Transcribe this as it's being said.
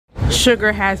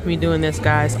Sugar has me doing this,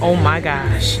 guys. Oh my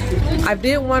gosh. I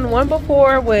did one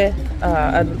before with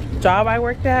a job I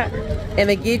worked at, and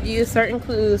they give you certain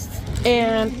clues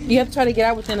and you have to try to get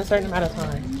out within a certain amount of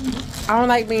time. I don't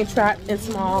like being trapped in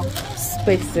small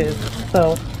spaces,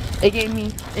 so it gave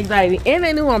me anxiety. And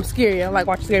they knew I'm scary. I like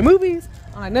watching scary movies.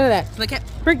 I like none of that, so they kept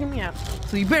freaking me out.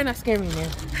 So you better not scare me, man.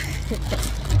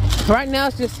 Right now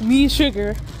it's just me and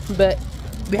Sugar, but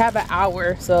we have an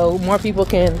hour so more people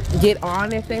can get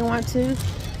on if they want to.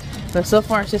 But so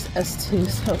far it's just us two,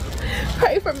 so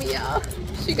pray for me, y'all.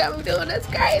 She got me doing this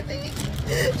crazy.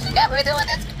 She got me doing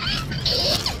this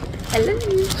crazy. I love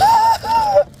you.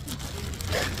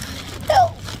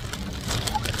 No.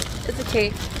 It's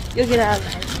okay. You'll get out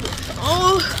alive.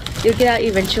 Oh, you'll get out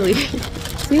eventually.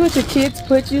 See what your kids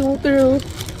put you through.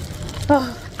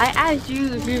 Oh. I asked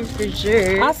you if you for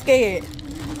sure. I'm scared.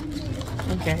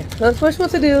 Okay, let's push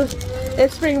what to do.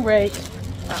 It's spring break.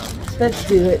 Let's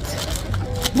do it.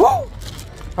 Woo!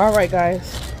 All right,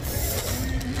 guys.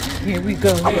 Here we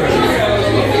go.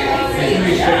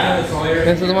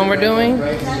 This is the one we're doing.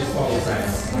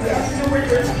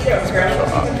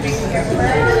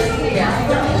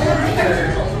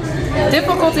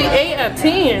 Difficulty 8 out of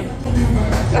 10.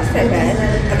 That's not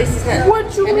bad. At least it's not.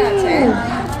 What you mean?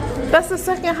 That's the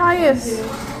second highest.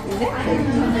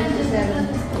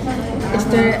 It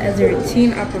started as a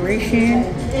routine operation.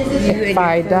 If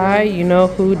I die, you know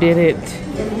who did it.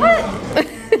 What?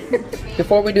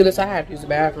 Before we do this, I have to use the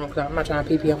bathroom because I'm not trying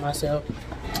to pee on myself.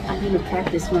 I did a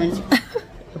practice one.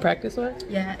 The practice one?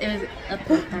 Yeah, it was a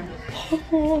program.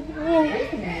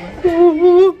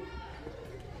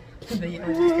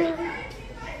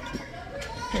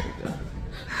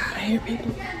 I hear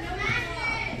people.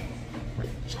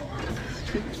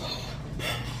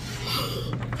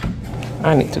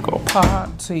 I need to go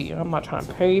potty. I'm not trying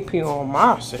to pee on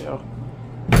myself.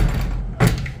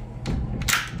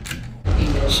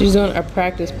 She's doing a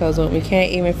practice puzzle. We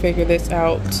can't even figure this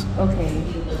out. Okay.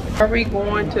 Are we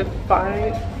going to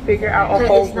figure out a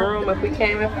whole room if we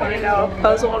can't even find out a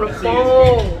puzzle on the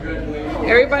phone?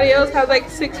 Everybody else has like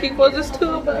 6 people, just 2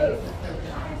 of us.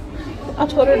 I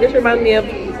told her this reminds me of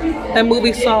that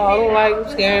movie Saw. I don't like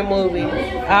scary movies.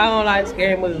 I don't like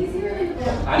scary movies.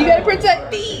 You gotta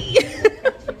protect me.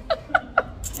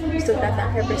 You still got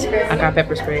that pepper spray? I got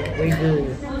pepper spray. We good.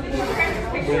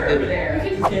 We good.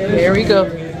 There we go.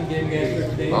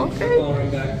 Okay.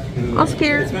 I'm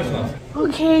scared.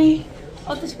 Okay.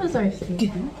 Oh, this was our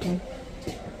thing.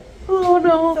 Oh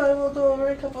no. So I will go over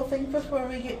a couple things before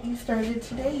we get you started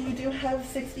today. You do have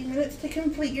 60 minutes to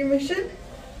complete your mission.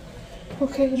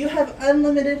 Okay. You have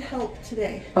unlimited help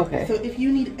today. Okay. So if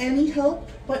you need any help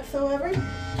whatsoever,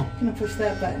 you're gonna push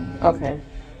that button. Okay.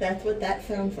 That's what that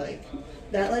sounds like.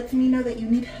 That lets me know that you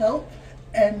need help,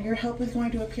 and your help is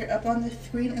going to appear up on the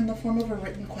screen in the form of a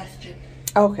written question.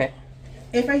 Okay.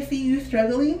 If I see you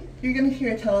struggling, you're gonna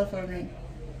hear a telephone ring.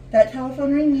 That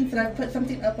telephone ring means that I've put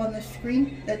something up on the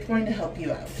screen that's going to help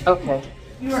you out. Okay.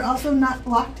 You are also not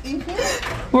locked in here.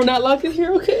 We're not locked in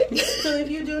here, okay? So if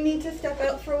you do need to step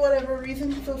out for whatever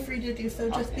reason, feel free to do so.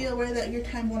 Just be aware that your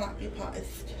time will not be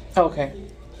paused. Okay.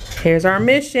 Here's our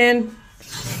mission.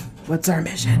 What's our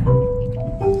mission?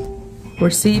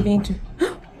 Receiving to...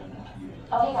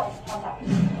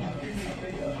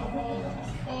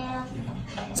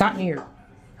 Stop me here.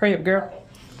 Hurry up, girl.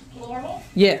 Can you hear me?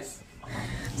 Yes.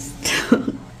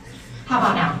 How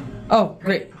about now? Oh,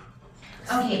 great.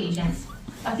 Okay, agents.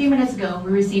 A few minutes ago,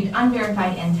 we received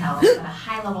unverified intel that a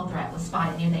high-level threat was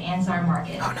spotted near the Ansar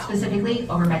Market, specifically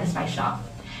over by the spice shop.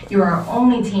 You are our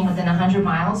only team within 100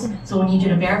 miles, so we'll need you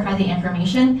to verify the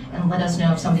information and let us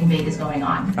know if something big is going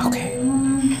on. Okay.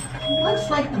 Looks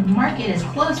like the market is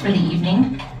closed for the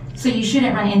evening, so you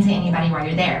shouldn't run into anybody while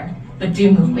you're there. But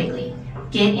do move quickly.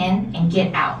 Get in and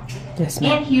get out. Yes,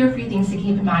 ma'am. And here are a few things to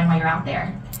keep in mind while you're out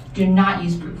there. Do not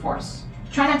use brute force.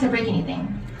 Try not to break anything.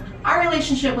 Our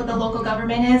relationship with the local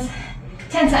government is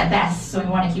tense at best, so we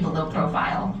want to keep a low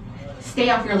profile. Stay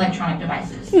off your electronic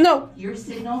devices. No. Your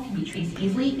signal can be traced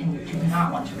easily, and you do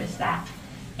not want to risk that.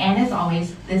 And as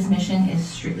always, this mission is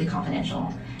strictly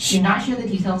confidential. Do not share the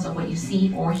details of what you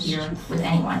see or hear with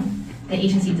anyone. The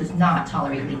agency does not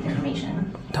tolerate leaked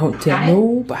information. Don't tell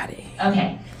nobody.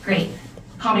 Okay, great.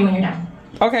 Call me when you're done.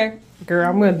 Okay. Girl,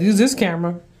 I'm going to use this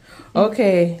camera.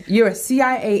 Okay. You're a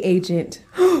CIA agent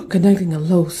conducting a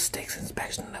low-stakes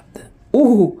inspection of the...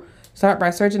 Ooh. Start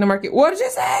by searching the market. What did you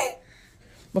say?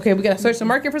 Okay, we got to search the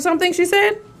market for something, she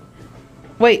said?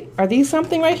 Wait, are these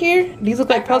something right here? These look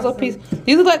like puzzle pieces.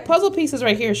 These look like puzzle pieces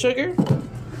right here, Sugar.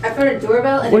 I found a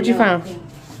doorbell. And What'd you find?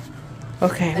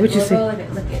 Okay, what'd you see?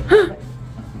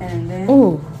 And then...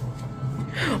 Ooh.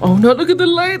 Oh no, look at the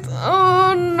lights.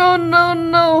 Oh no, no,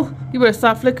 no. You better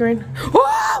stop flickering.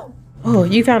 Whoa! Oh,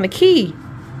 you found a key.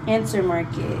 Answer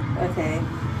market. Okay.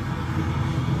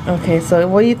 Okay, so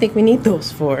what do you think we need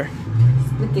those for?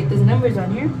 Look at there's numbers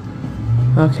on here.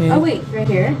 Okay. Oh wait, right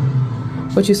here.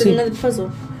 What you There's see? another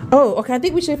puzzle. Oh, okay. I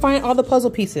think we should find all the puzzle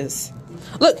pieces.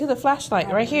 Look, here's a flashlight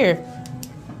right here.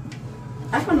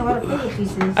 I found a lot of puzzle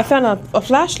pieces. I found a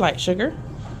flashlight, Sugar.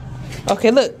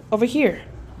 Okay, look over here.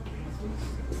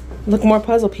 Look, more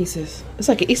puzzle pieces. It's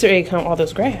like an Easter egg on all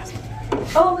this grass.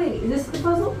 Oh wait, is this the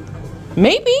puzzle?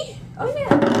 Maybe. Oh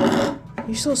yeah.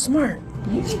 You're so smart.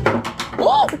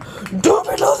 Whoa! Don't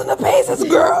be losing the paces,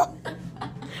 girl.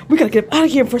 We gotta get out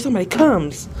of here before somebody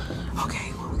comes.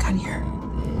 Okay, what we got here?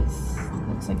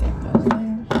 Looks like it goes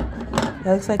there.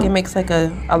 That looks like it makes like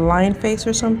a lion face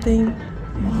or something.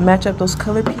 Match up those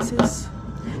color pieces.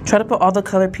 Try to put all the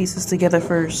color pieces together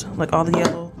first, like all the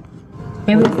yellow.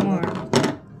 Maybe there's more.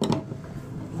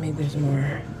 Maybe there's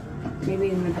more. Maybe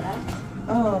in the back.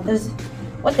 Oh, there's.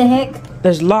 What the heck?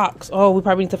 There's locks. Oh, we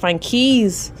probably need to find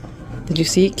keys. Did you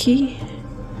see a key?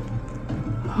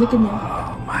 Look in there.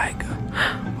 Oh my god.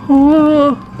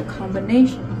 Oh. The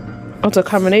combination. Oh, it's a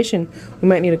combination. We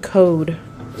might need a code.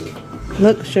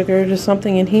 Look, Sugar, there's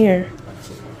something in here.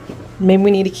 Maybe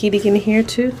we need a key to get in here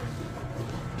too.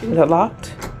 Is it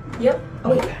locked? Yep. Oh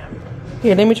wait.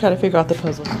 Here, let me try to figure out the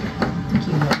puzzle.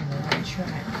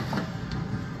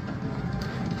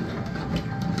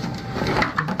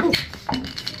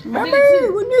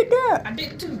 Remember when you're there? I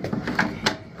did too.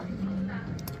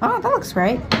 Oh, that looks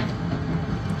right.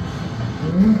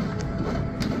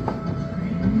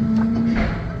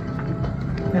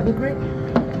 That look right?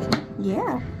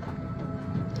 Yeah.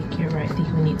 I think you're right. I think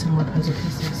we need some more puzzle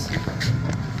pieces.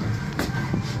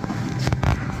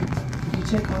 Did you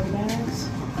check all the bags?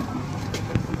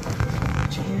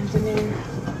 Put your hands in there.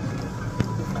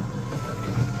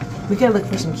 We gotta look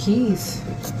for some keys.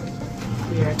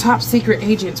 We are top secret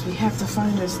agents. We have to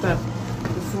find our stuff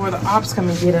before the ops come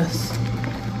and get us.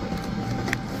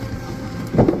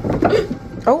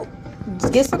 Oh, did you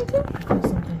get something?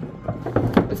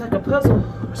 It's like a puzzle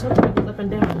or something that goes up and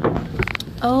down.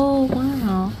 Oh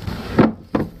wow.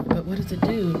 But what does it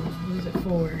do? What is it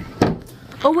for?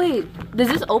 Oh wait, does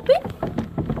this open?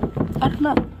 I don't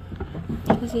know.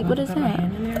 Let's see, what is Got my that?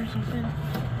 hand in there or something?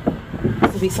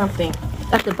 This could be something.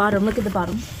 At the bottom, look at the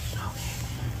bottom.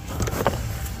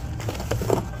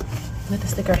 We have to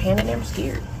stick our hand in there. I'm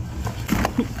scared.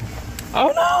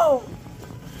 Oh no!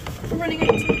 We're running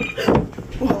out of time.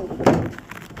 Whoa.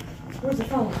 Where's the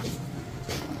phone?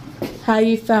 How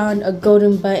you found a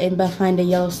golden button behind a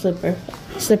yellow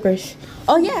slippers?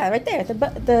 Oh yeah, right there.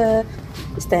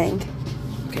 This thing.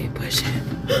 Okay, push it.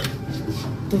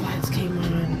 The lights came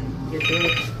on. You're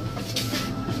good.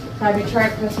 Have you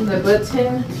tried pressing the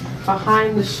button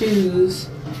behind the shoes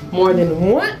more than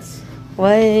once?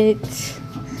 What?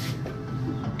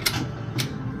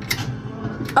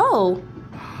 Oh.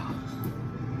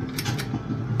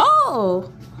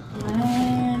 Oh.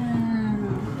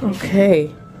 Wow. Okay.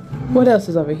 What else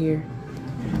is over here?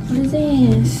 What is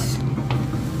this?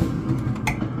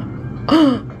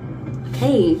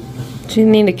 Cave. What do you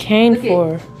need a cane Look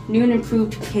for? at new and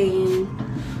improved cane.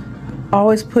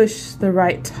 Always push the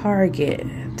right target.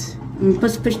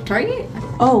 Push target?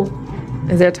 Oh.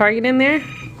 Is there a target in there?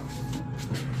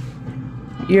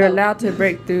 You're allowed to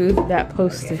break through that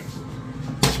poster.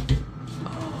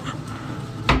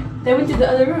 They went to the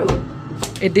other room.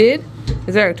 It did?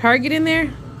 Is there a target in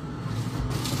there?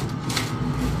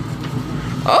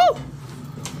 Oh!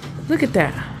 Look at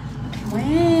that.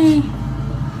 Way.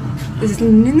 Is this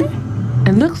in there?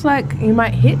 It looks like you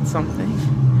might hit something.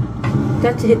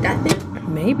 Got to hit that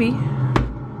thing? Maybe.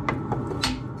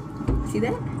 See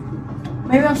that?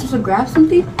 Maybe I'm supposed to grab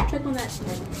something? Check on that.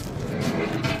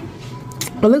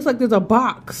 It looks like there's a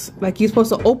box. Like you're supposed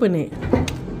to open it.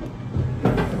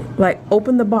 Like,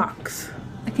 open the box.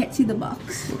 I can't see the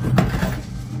box.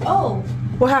 Oh,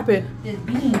 What happened? there's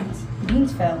beans.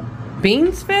 Beans fell.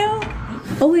 Beans fell?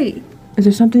 Oh wait, Is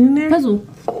there something in there? puzzle.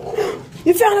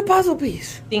 You found a puzzle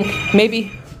piece.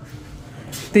 Maybe.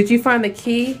 Did you find the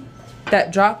key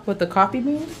that dropped with the coffee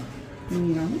beans?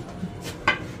 No.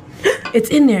 It's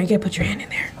in there. You gotta put your hand in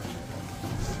there.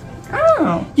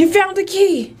 Oh. You found the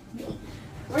key.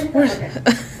 Where's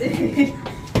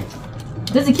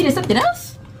There's a key to something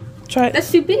else? Try it.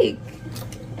 That's too big.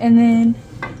 And then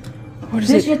What is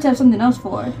this you it? have to have something else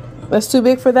for. That's too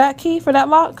big for that key, for that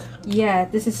lock? Yeah,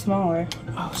 this is smaller.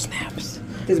 Oh, snaps.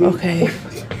 Okay.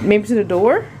 Maybe to the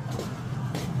door?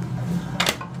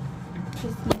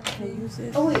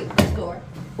 Oh wait, this door.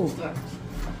 This door.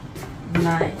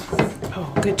 Nice.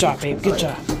 Oh, good job, babe. Good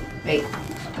job. Wait,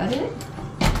 got it?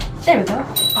 There we go.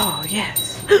 Oh,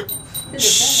 yes.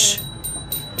 Shh.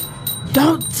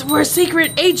 Don't. We're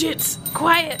secret agents.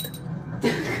 Quiet.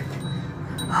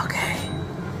 Okay.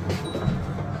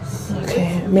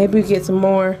 Okay. Maybe we get some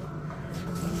more.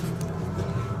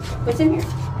 What's in here?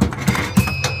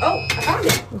 Oh, I found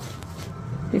it.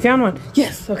 You found one?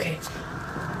 Yes. Okay.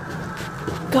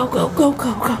 Go, go, go,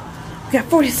 go, go. We got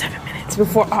 47 minutes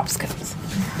before Ops comes.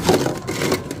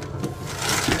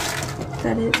 Is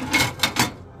that it?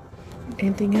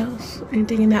 Anything else?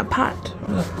 Anything in that pot?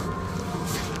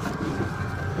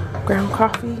 Ground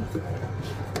coffee.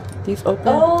 These open.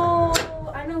 Oh,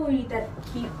 I know what we need that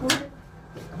key for.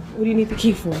 What do you need the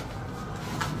key for?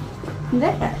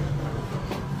 That.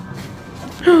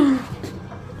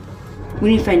 We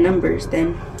need to find numbers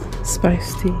then.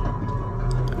 Spice tea.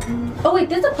 Oh wait,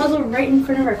 there's a puzzle right in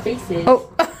front of our faces. Oh.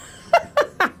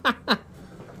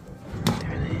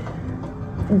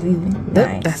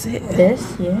 Nice. That's it.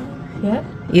 This, yeah. Yep.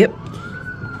 Yep.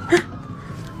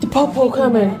 The popo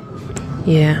coming.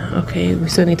 Yeah, okay. We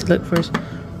still need to look for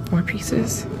more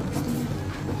pieces.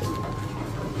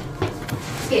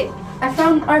 Okay, I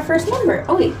found our first number.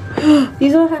 Oh wait.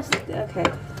 These all have okay.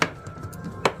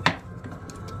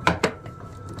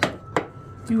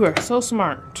 You are so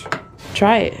smart.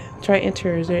 Try it. Try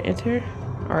enter. Is there enter?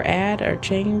 Or add or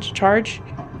change? Charge?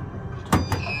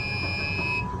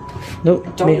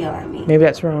 Nope. Don't yell at me. Maybe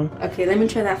that's wrong. Okay, let me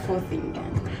try that full thing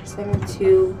again.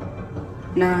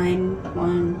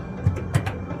 72911.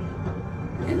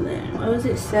 And then what was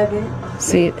it? 7.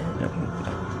 See? Oh,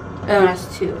 that's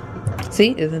 2.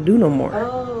 See? It doesn't do no more.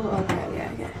 Oh, okay,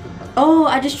 okay. Oh,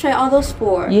 I just tried all those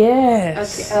 4.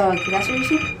 Yes. Okay, okay, that's what you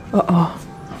said? Uh-oh.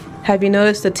 Have you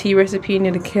noticed the tea recipe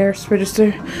near the cash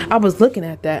register? I was looking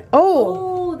at that.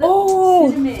 Oh!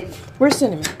 Oh, cinnamon. Where's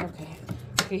cinnamon? Okay.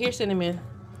 Okay, here's cinnamon.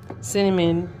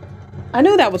 Cinnamon. I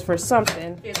knew that was for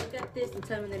something. Here, look at this and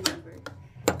tell me the number.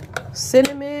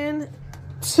 Cinnamon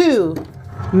 2.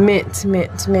 Mint,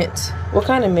 mint, mint. What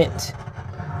kind of mint?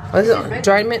 What is it?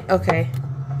 Dried mint? Okay.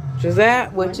 Which is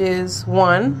that, which is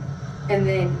 1. And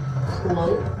then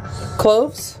cloves.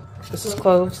 Cloves? This is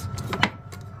cloves.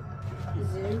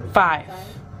 5.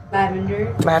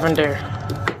 Lavender. Lavender.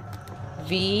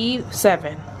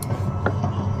 V7.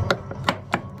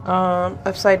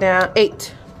 Upside down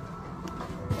 8.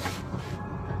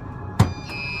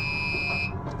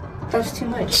 That was too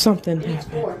much. Something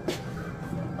happened.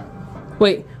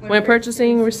 Wait, when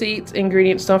purchasing receipts,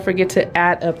 ingredients, don't forget to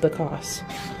add up the cost.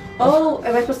 Oh,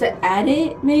 am I supposed to add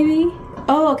it, maybe?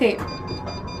 Oh, okay.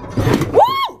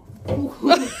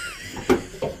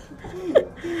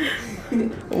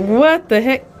 What the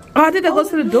heck? Oh, I think that goes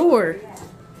to the door.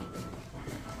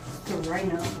 Right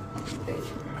now.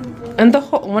 And the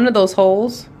one of those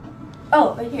holes.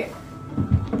 Oh, right here.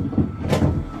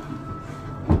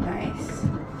 Nice.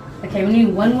 Okay, we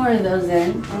need one more of those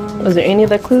then. Was there any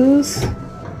other clues?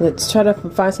 Let's try to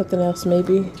find something else,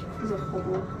 maybe. There's a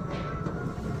hole.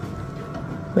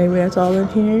 Maybe that's all in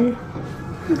here.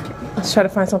 Okay. Let's try to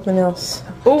find something else.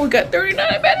 Oh, we got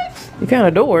 39 minutes. You found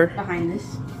a door. Behind this.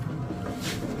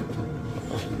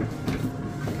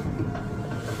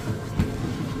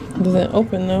 It doesn't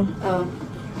open though. Oh,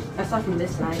 I saw from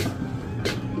this side.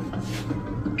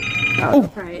 Oh.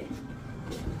 Try it.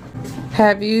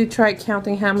 Have you tried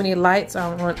counting how many lights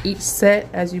are on each set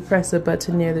as you press the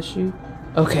button near the shoe?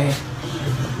 Okay.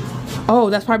 Oh,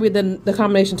 that's probably the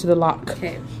combination to the lock.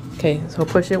 Okay. Okay, so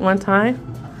push it one time.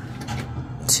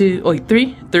 2, oh,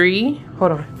 3. 3.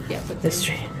 Hold on. Yeah. Let's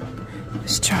try.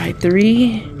 Let's try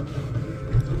 3.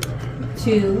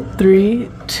 2. 3.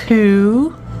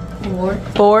 2. 4.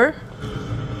 4.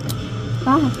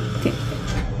 Ah. Okay.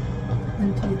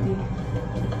 1, 2,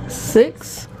 3.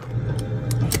 6.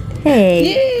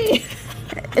 Hey. Yay!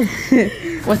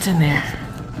 What's in there?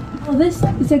 Oh, this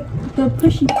is like the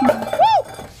pushy thing.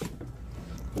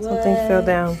 Something fell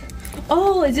down.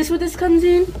 Oh, is this what this comes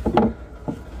in?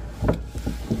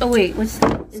 Oh wait, what's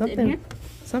is it in here?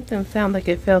 Something sounded like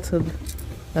it fell to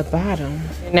the bottom.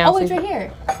 Now Oh, it's right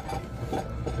here.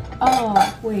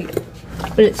 Oh, wait.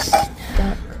 But it's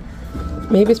stuck.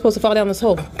 Maybe it's supposed to fall down this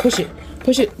hole. Push it.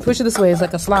 Push it. Push it this way. It's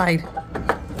like a slide.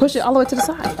 Push it all the way to the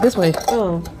side. This way.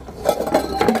 Oh.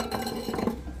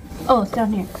 Oh, it's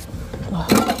down here.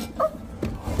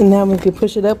 And now we can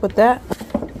push it up with that.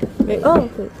 Oh.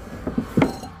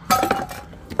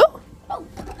 Oh.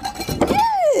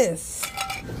 Yes.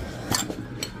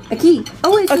 A key.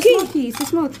 Oh, wait, it's A a key. small key. It's a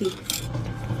small key.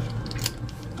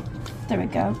 There we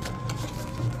go.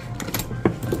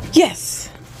 Yes.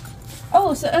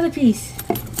 Oh, it's the other piece.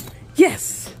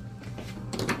 Yes.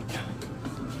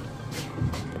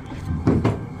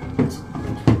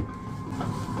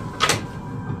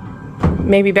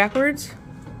 Maybe backwards?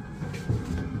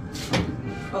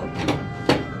 Oh.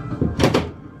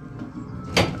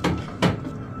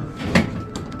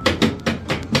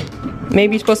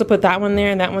 Maybe you're supposed to put that one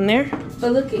there and that one there?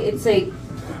 But look, it's like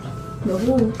the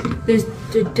whole.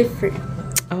 They're different.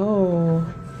 Oh.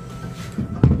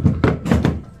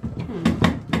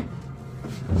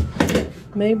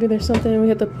 Maybe there's something we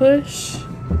have to push.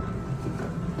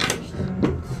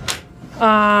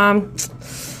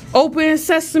 Open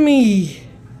sesame.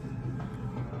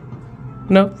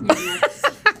 No.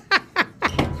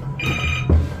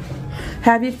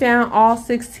 Have you found all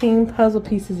 16 puzzle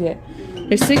pieces yet?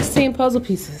 There's 16 puzzle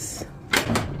pieces.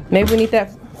 Maybe we need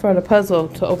that for the puzzle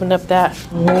to open up that.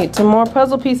 We need some more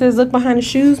puzzle pieces. Look behind the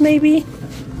shoes, maybe.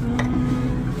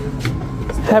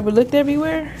 Have we looked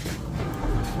everywhere?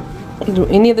 Do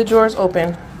any of the drawers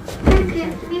open? Can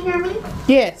you hear me?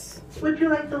 Yes. Would you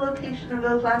like the location of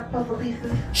those last puzzle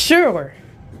pieces? Sure.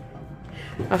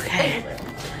 Okay.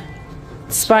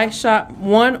 Spice Shop,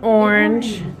 1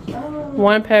 orange,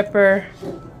 1 pepper.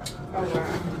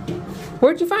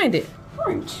 Where'd you find it?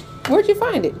 Orange. Where'd you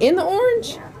find it? In the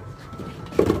orange?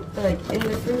 Like in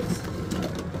the fruits.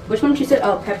 Which one she said?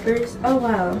 Oh, peppers. Oh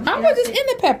wow. I was just in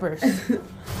the peppers.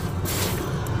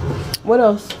 What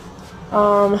else?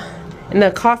 In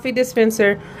the coffee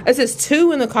dispenser. It says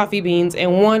 2 in the coffee beans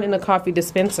and 1 in the coffee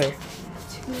dispenser.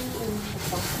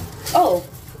 Oh.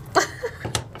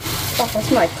 Oh,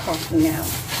 that's my coffee now.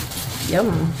 Yum.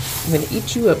 I'm gonna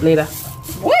eat you up later.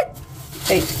 What?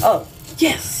 Hey. Oh.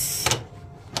 Yes.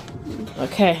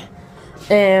 Okay.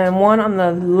 And 1 on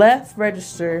the left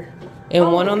register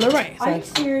and 1 on the right. Are you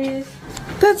serious?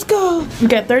 Let's go. We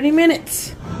got 30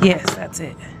 minutes. Yes, that's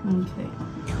it. Okay.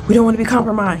 We don't want to be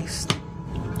compromised.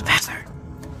 Faster.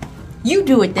 You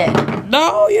do it then.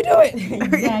 No, you do it.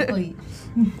 Exactly.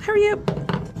 Hurry up.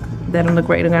 That don't look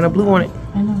right. I got a blue on it.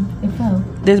 I know. It fell.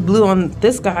 There's blue on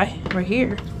this guy right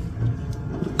here.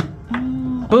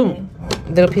 Boom.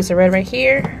 Little piece of red right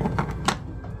here.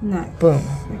 No. Boom.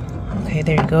 Okay,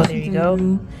 there you go. There you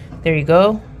go. There you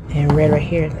go. And red right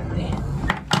here.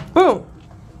 Boom.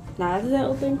 Now does that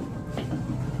open?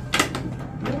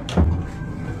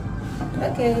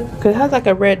 Okay. Cause it has like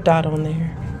a red dot on there.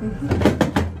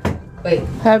 Wait.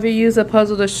 Have you used a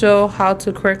puzzle to show how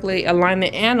to correctly align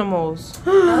the animals?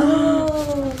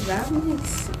 Oh, that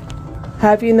makes.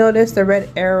 Have you noticed the red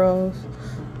arrows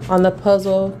on the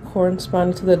puzzle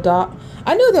corresponding to the dot?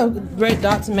 I knew the red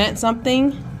dots meant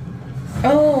something.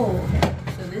 Oh.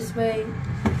 So this way.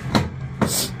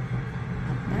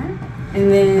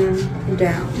 And then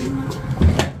down.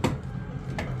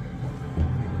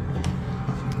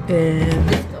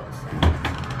 And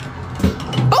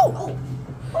oh!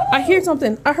 I hear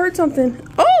something. I heard something.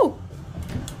 Oh!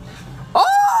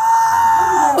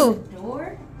 Oh!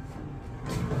 Door?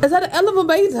 Is that an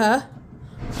elevator?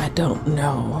 I don't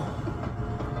know.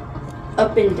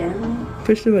 Up and down.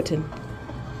 Push the button.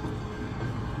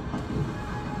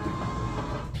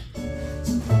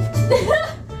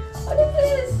 What is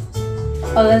this?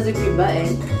 Oh, that's a green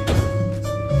button.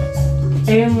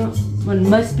 Everyone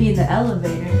must be in the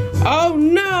elevator. Oh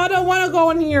no, I don't want to go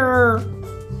in here.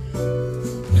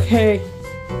 Okay.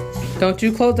 Don't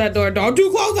you close that door. Don't you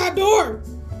close that door.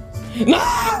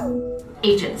 No!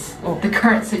 Agents, the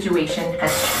current situation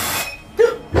has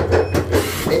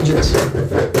Agents,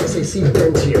 SAC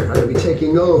Bent here. I will be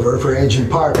taking over for Agent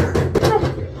Parker.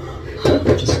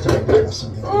 Just have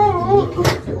something I've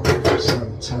been looking for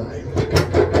some time.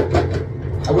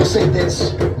 I will say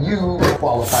this, you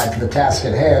qualified for the task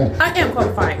at hand. I am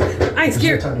qualified. I ain't There's no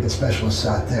scared. time to get specialists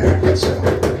out there, so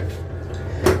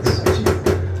this is up to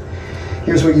you.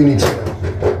 Here's what you need to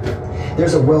know.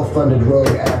 There's a well-funded rogue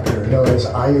actor known as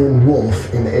Iron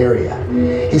Wolf in the area.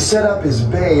 He set up his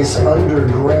base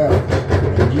underground,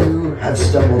 and you have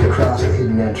stumbled across the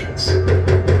hidden entrance.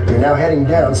 You're now heading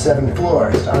down 7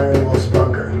 floors to Iron Wolf's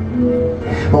bunker.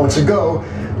 Moments ago,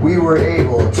 we were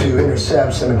able to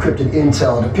intercept some encrypted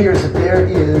intel. It appears that there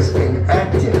is an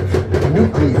active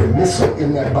nuclear missile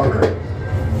in that bunker.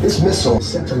 This missile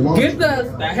sent to launch. Get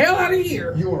the hell out of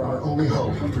here. You are our only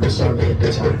hope for disarming it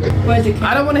this time. Where's the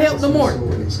I don't want to help no more. This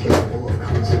missile is capable of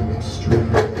causing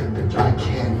extreme damage. I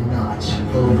cannot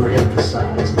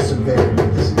overemphasize the severity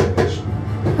of this situation.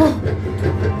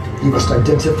 You must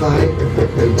identify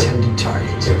the intended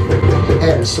target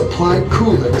and supply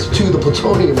coolant to the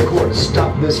plutonium core to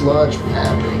stop this launch from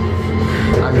happening.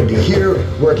 I'm going to be here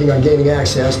working on gaining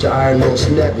access to Iron Wolf's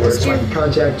network so I can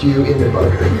contact you in the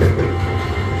bunker.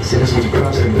 Citizens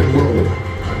across the globe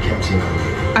are counting on you.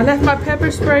 I left my pepper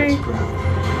spray.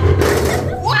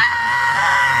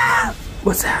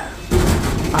 What's that?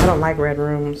 I don't like red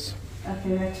rooms. Okay,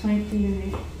 we got 23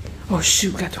 minutes. Oh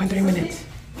shoot, we got 23 minutes.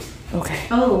 Okay.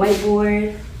 Oh,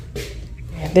 whiteboard.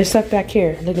 Yeah, there's stuff back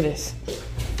here. Look at this.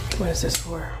 What is this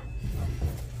for?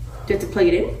 Do you have to plug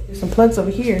it in? There's some plugs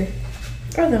over here.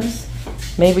 Or those?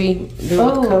 Maybe do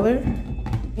it with color.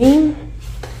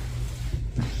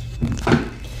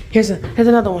 Here's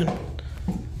another one.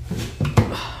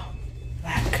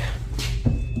 Black.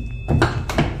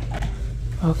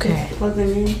 Okay. Plug them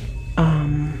in.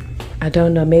 I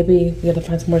don't know. Maybe we gotta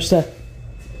find some more stuff.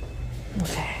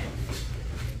 Okay.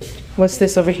 What's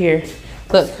this over here?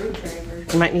 Look.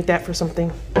 You might need that for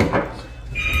something.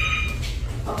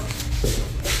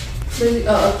 Oh,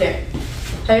 up there.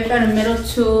 Have you found a metal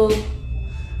tool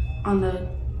on the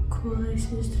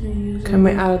collaces to use?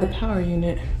 Coming out of the power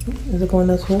unit. Is it going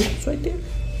those holes right there?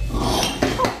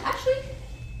 Oh, actually,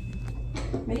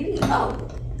 maybe. Oh.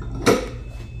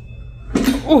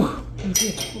 Oh.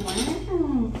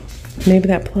 Wow. Maybe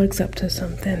that plugs up to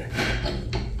something.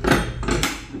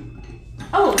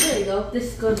 Oh, there you go.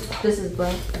 This goes. This is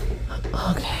black.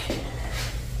 Okay.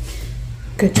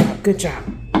 Good job. Good job.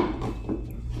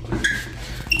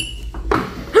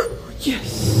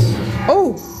 Yes.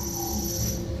 Oh.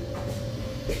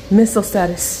 Missile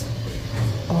status.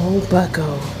 Oh,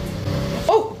 bucko.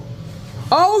 Oh.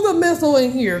 Oh, the missile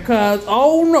in here, cuz.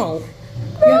 Oh, no.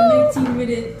 We have 19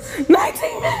 minutes.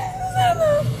 19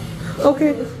 minutes.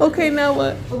 Okay. Okay, now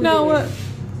what? Now what?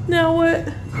 Now what?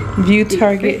 View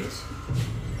target.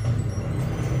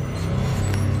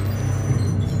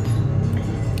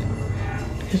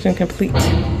 Mission complete.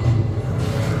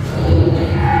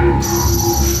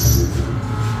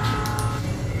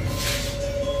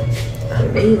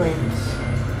 Surveillance.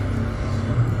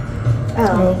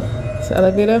 Oh. It's the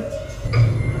elevator.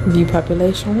 View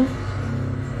population.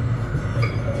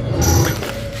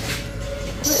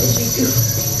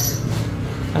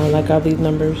 I don't like all these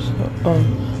numbers.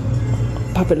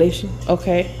 Population.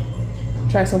 Okay.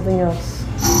 Try something else.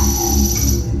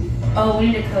 Oh, we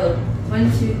need a code.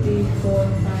 1, 2, 3, 4,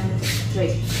 5.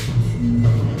 Wait.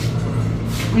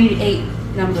 We need 8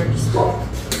 numbers.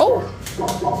 Oh.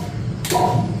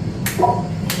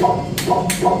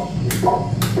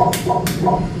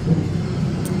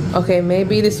 Okay,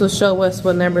 maybe this will show us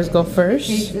what numbers go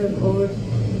first. Oh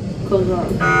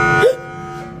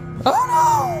no!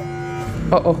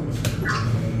 Uh-oh.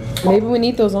 Maybe we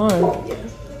need those on.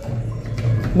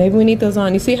 Maybe we need those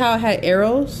on. You see how it had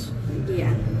arrows?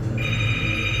 Yeah.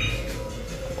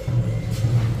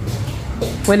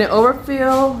 When an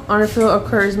overfill, underfill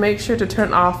occurs, make sure to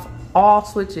turn off all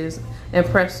switches and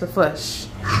press the flush.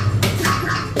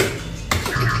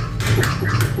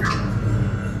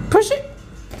 Push it.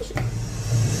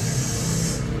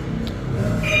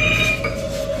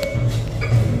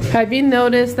 Have you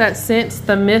noticed that since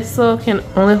the missile can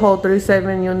only hold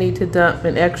 37, you'll need to dump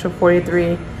an extra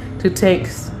 43 to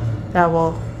tanks that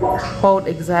will hold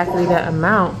exactly that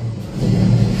amount.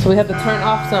 So we have to turn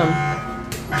off some.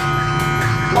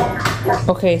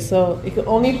 Okay, so it can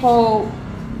only hold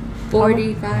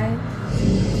 45.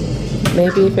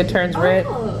 Maybe if it turns red.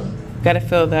 Gotta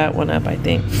fill that one up, I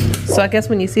think. So I guess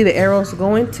when you see the arrows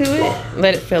going to it,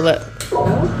 let it fill up.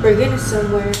 Oh, we're getting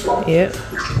somewhere. Yep.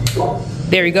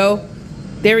 There we go.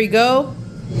 There we go.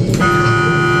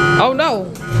 Oh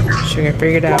no. Sure,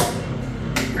 figured it out.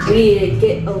 We need to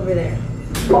get over there.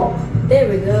 There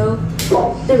we go.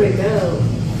 There we go.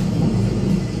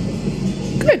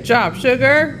 Good job,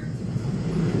 Sugar.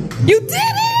 You did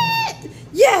it!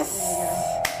 Yes!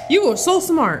 You were so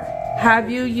smart. Have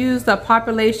you used the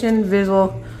population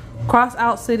visual? Cross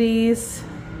out cities.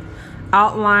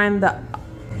 Outline the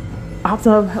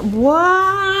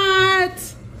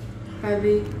what?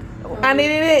 Harvey. I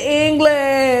needed it in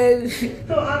English.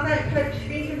 So on that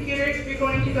touchscreen computer, you're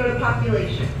going to go to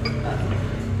population.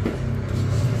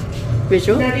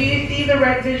 Visual? Now do you see the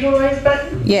red visualize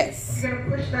button? Yes. You're going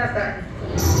to push that button.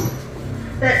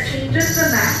 That changes the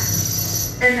map.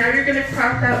 And now you're going to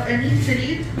cross out any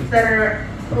cities that are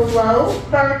below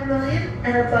 5 million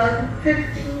and above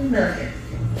 15 million.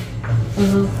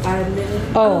 5 million.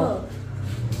 Oh.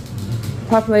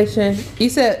 Population. You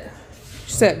said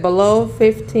below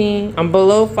 15. I'm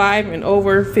below 5 and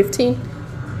over 15.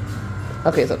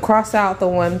 Okay, so cross out the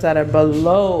ones that are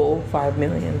below 5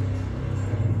 million.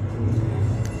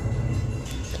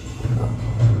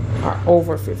 Are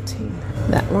over 15.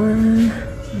 That one.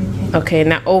 Okay,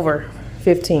 now over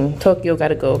 15. Tokyo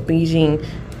gotta go. Beijing.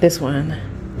 This one.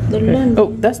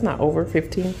 Oh, that's not over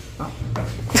 15. Oh, I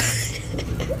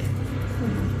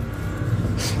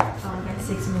got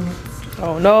 6 minutes.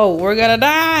 Oh no, we're gonna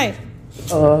die.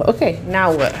 Okay,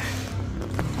 now what?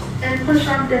 And then push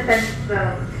on defense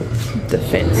zone.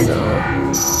 Defense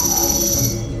zone.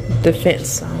 Defense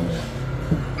zone.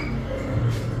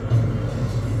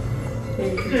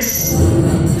 Good.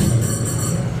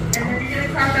 And then you're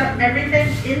gonna cross out everything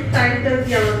inside those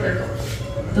yellow circles.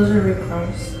 Those are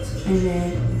recrossed. And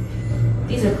then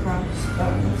these are crossed.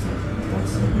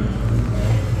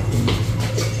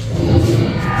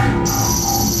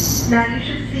 Now you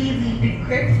should see the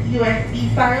decrypt USB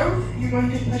files. You're going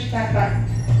to push that button.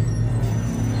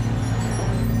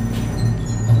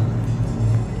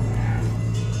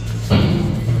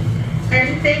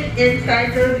 Anything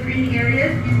inside those green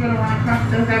areas, you're going to want to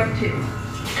cross those out too.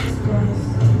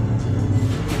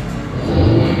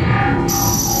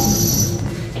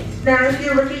 Now if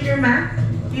you look at your map,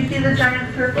 you see the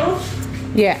giant circles?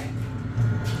 Yeah.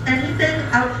 Anything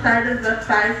outside of the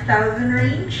 5,000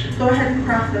 range, go ahead and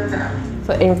cross those out.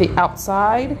 So anything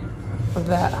outside of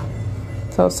that.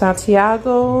 So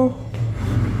Santiago.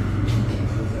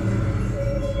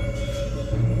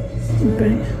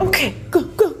 Okay, go,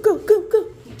 go, go, go, go.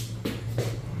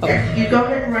 Yes, you go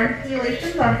ahead and run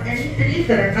simulations on any cities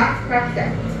that are not crossed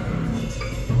out.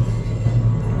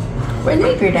 Where's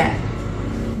Maker at?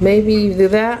 Maybe you do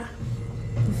that.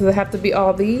 Does it have to be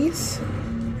all these?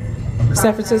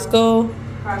 San Francisco,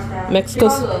 Crossed out. Mexico.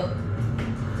 Chicago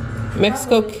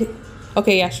Mexico.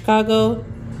 Okay, yeah, Chicago,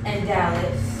 and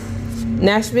Dallas.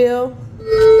 Nashville.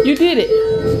 You did it.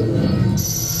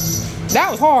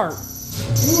 That was hard. We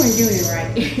weren't doing it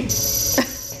right.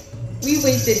 We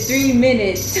wasted 3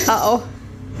 minutes. Uh-oh.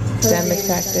 Dynamic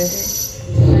factor.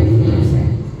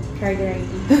 Target ID.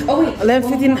 Oh wait.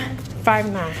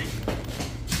 11:59.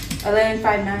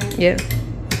 11:59. Yeah.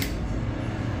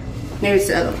 There's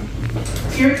the other one.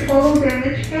 Your total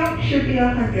damage count should be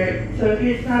 100. So if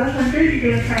it's not 100, you're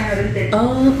going to try another thing.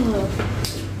 Oh.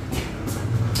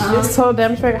 This total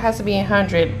damage factor has to be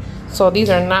 100. So these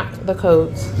are not the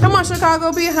codes. Come on,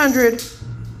 Chicago, be 100.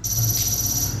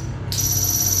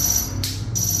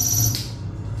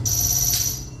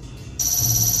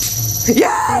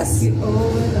 Yes!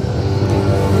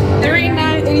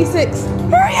 3986.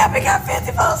 Hurry up, we got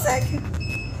 54 seconds.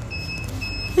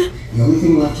 The only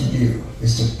thing left to do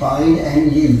is to find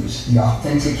and use the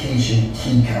authentication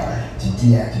key card to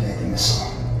deactivate the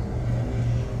missile.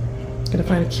 Gotta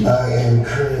find a key. I am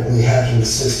currently hacking the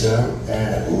system,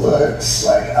 and it looks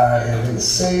like I am in the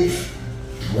safe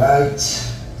right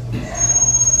now.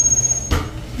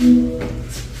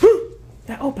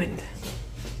 That opened.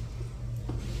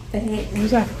 What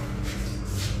What's that?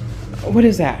 What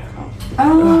is that?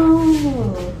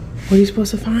 Oh. What are you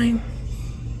supposed to find?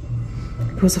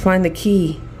 You're supposed to find the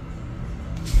key.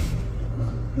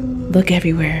 Look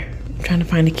everywhere. I'm trying to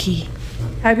find the key.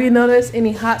 Have you noticed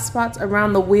any hot spots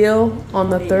around the wheel on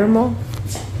the thermal?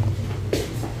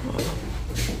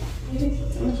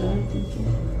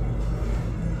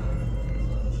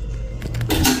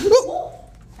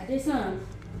 I did some.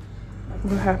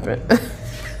 What happened?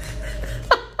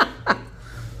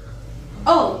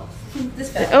 Oh, this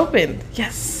It fell. opened.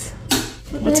 Yes.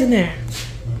 What's in there?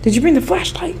 Did you bring the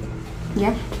flashlight?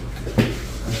 Yeah.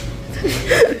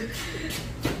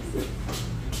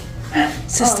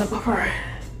 System override.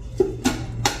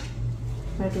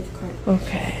 Right with the card.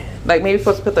 Okay. Like maybe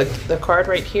supposed to put the card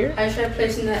right here? I tried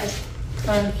placing that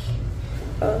card.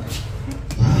 Oh.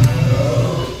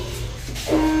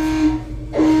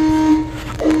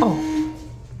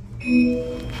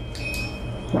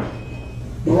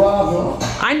 Bravo!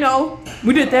 I know.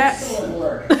 We did that. Excellent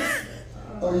work.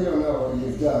 Oh, you don't know what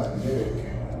you've done, do you?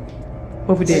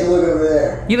 What we Take a did. look over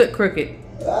there. You look crooked.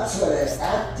 That's what an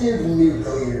active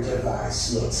nuclear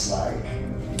device looks like.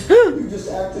 You just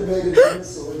activated the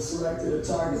missile and selected a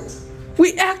target.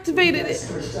 We activated When I it.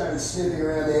 first started sniffing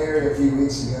around the area a few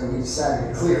weeks ago, we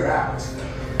decided to clear out.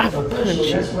 I will punch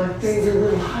That's you. my favorite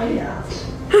little hideout.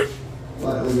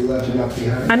 Luckily, we left enough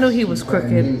behind. I knew he was to find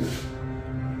crooked. you.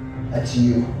 That's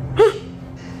you.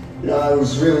 You know, I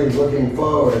was really looking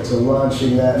forward to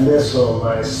launching that missile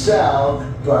myself,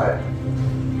 but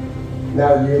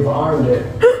now that you've armed it,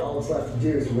 all that's left to do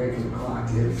is wait for the clock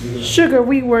to hit zero. Sugar,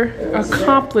 we were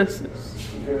accomplices.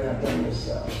 You're gonna have done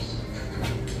yourselves.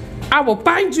 I will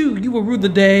find you. You will rule the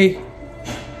day.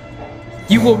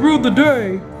 You will rule the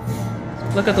day.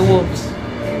 Look at the wolves.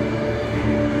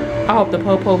 I hope the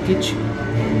popo get you.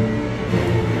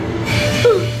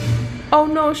 Oh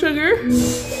no, Sugar. Can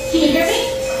you hear me?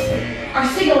 Our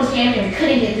signal was jammed and we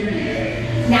couldn't get through to you.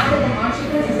 Now that the launch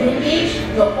sequence has been engaged,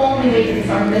 the only way to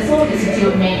disarm the missile is to do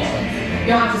it manually.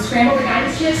 You'll have to scramble the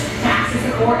guidance chips to access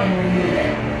the core and remove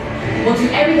it. We'll do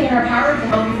everything in our power to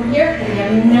help you from here, but we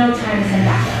have no time to send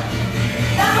backup.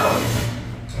 Go!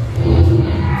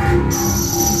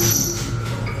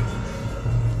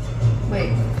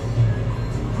 Wait.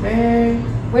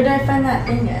 Where did I find that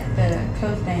thing at? The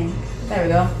code thing. There we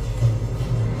go.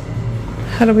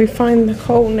 How do we find the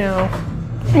code now?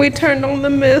 We turned on the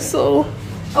missile.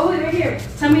 Oh wait, right here.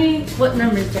 Tell me what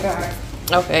numbers there are.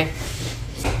 Okay.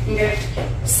 Okay.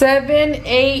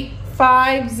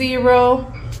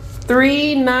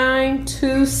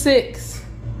 78503926.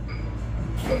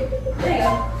 There you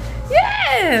go.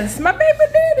 Yes, my baby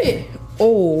did it.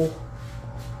 Oh.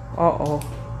 Uh-oh.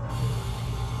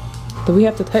 Do we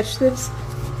have to touch this?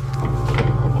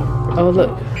 Oh,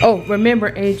 look. Oh,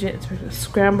 remember, agents,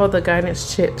 scramble the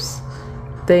guidance chips.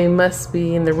 They must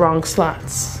be in the wrong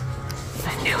slots.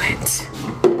 I knew it.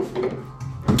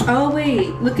 Oh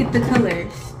wait, look at the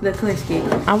colors. The color scheme.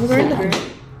 I was already looking.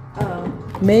 Oh.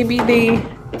 Maybe they...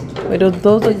 Wait,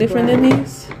 those look different than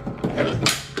these?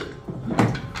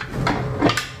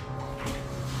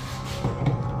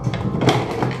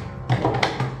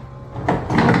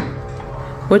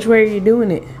 Which way are you doing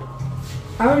it?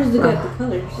 I would just look at the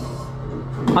colors.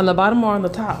 On the bottom or on the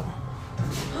top?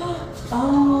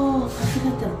 Oh, I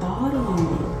look at the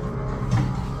bottom.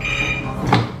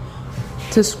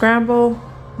 To scramble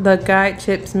the guide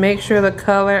chips, make sure the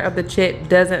color of the chip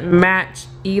doesn't match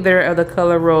either of the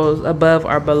color rows above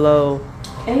or below.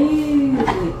 Hey.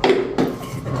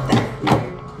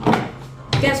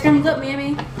 Get scrambled up,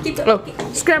 Mammy. Keep going. Oh,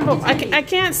 scramble. I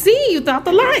can't see you without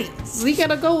the lights. We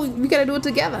gotta go. We gotta do it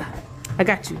together. I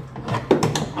got you.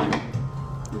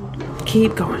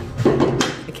 Keep going.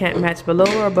 I can't match below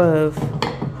or above.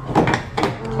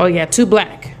 Oh yeah, too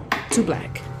black. Too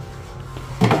black.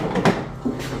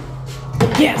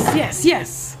 Yes, yes,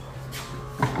 yes.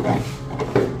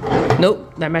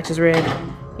 Nope, that matches red.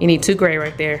 You need 2 gray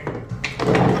right there.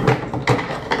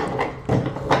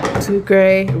 2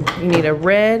 gray. You need a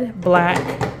red, black.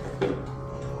 You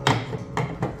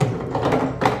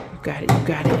got it, you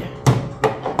got it.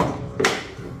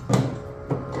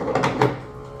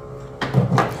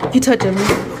 You touching me.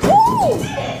 Woo!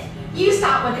 You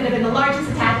stopped what could have been the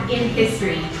largest attack in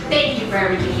history. Thank you for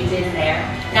everything you did in there.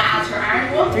 Now as for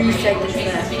Iron Wolf, we're able to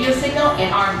trace his video signal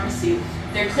and are in pursuit.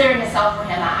 They're clearing a cell for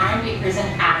him at Iron Gate Prison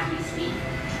as we speak.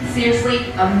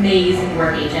 Seriously, amazing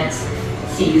work, agents.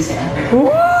 See you soon. Woo!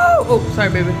 Oh, sorry,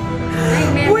 baby.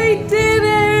 We did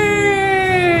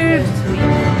it!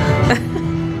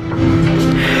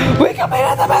 We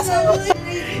completed the mission!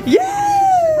 Yay!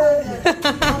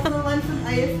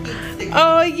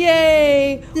 Oh,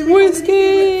 yay!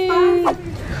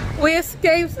 We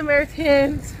escaped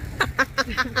Samaritans.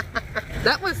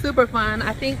 That was super fun.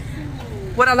 I think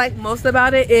what I like most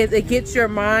about it is it gets your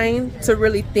mind to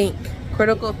really think.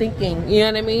 Critical thinking, you know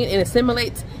what I mean? And it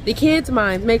simulates the kids'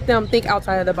 minds, make them think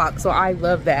outside of the box. So I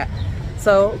love that.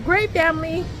 So great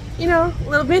family, you know,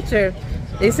 little venture.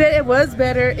 They said it was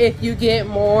better if you get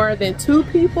more than 2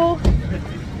 people.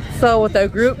 So with a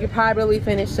group, you probably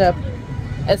finish up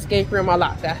escape room a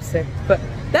lot faster. But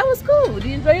that was cool. Did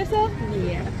you enjoy yourself?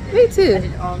 Yeah. Me too. I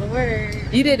did all the work.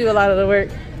 You did do a lot of the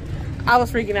work. I was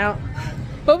freaking out.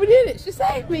 But we did it. She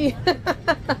saved me.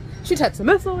 She touched the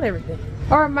missile and everything.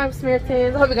 Alright, my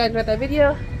Samaritans, I hope you guys enjoyed that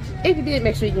video. If you did,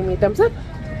 make sure you give me a thumbs up.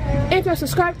 And if you're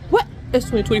subscribed, what? It's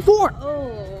 2024.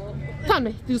 Oh. Time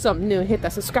to do something new. Hit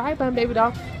that subscribe button, baby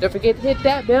doll. Don't forget to hit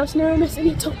that bell so you never miss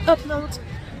any uploads.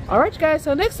 Alright, you guys,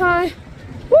 till next time.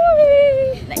 Woo!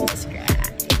 Like,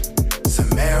 subscribe.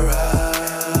 Samara.